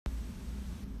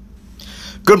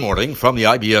Good morning from the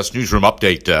IBS Newsroom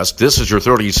Update Desk. This is your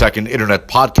 30-second Internet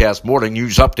Podcast Morning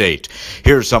News Update.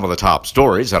 Here's some of the top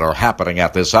stories that are happening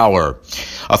at this hour.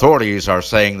 Authorities are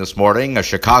saying this morning a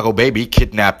Chicago baby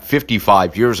kidnapped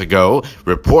 55 years ago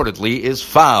reportedly is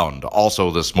found.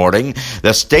 Also this morning,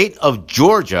 the state of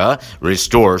Georgia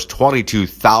restores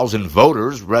 22,000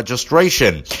 voters'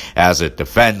 registration as it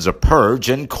defends a purge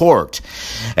in court.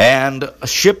 And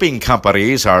shipping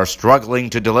companies are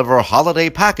struggling to deliver holiday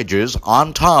packages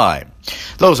on time.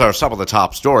 Those are some of the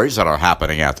top stories that are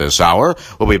happening at this hour.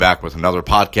 We'll be back with another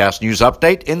podcast news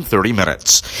update in 30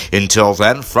 minutes. Until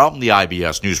then, from the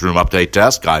IBS Newsroom Update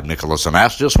Desk, I'm Nicholas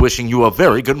Anastas, wishing you a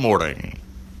very good morning.